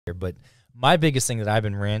But my biggest thing that I've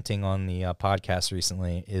been ranting on the podcast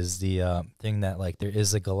recently is the thing that like there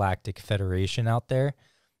is a galactic federation out there,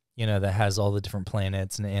 you know, that has all the different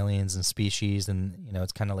planets and aliens and species, and you know,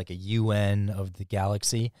 it's kind of like a UN of the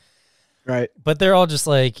galaxy. Right. But they're all just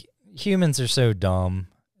like, humans are so dumb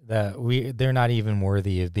that they're not even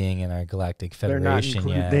worthy of being in our galactic federation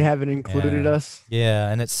yet. They haven't included us. Yeah,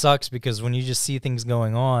 and it sucks because when you just see things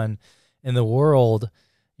going on in the world,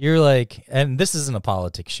 you're like, and this isn't a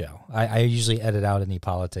politics show. I usually edit out any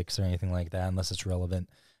politics or anything like that unless it's relevant.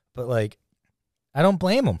 But like, I don't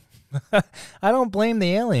blame them. I don't blame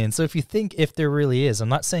the aliens. So if there really is, I'm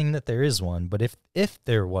not saying that there is one, but if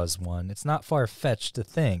there was one, it's not far-fetched to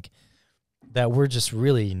think that we're just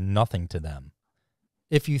really nothing to them.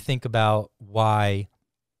 If you think about why,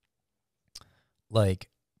 like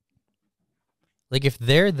if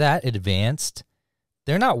they're that advanced,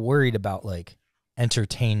 they're not worried about like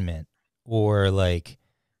entertainment or like,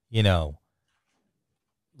 you know,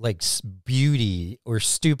 like beauty or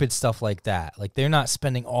stupid stuff like that. Like they're not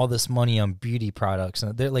spending all this money on beauty products,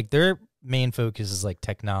 and they're like, their main focus is like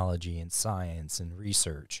technology and science and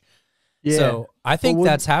research. Yeah. So I think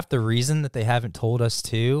that's half the reason that they haven't told us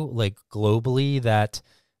too, like globally, that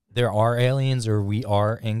there are aliens or we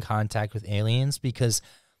are in contact with aliens, because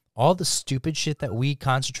all the stupid shit that we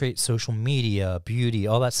concentrate, social media, beauty,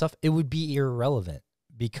 all that stuff, it would be irrelevant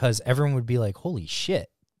because everyone would be like, holy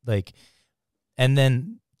shit. Like, and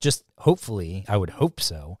then just hopefully, I would hope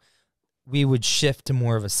so, we would shift to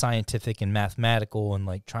more of a scientific and mathematical and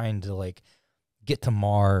like trying to like get to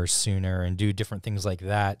Mars sooner and do different things like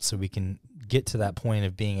that so we can get to that point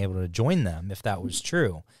of being able to join them if that was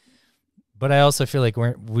true. But I also feel like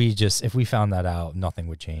if we found that out, nothing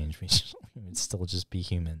would change. We would still just be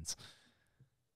humans.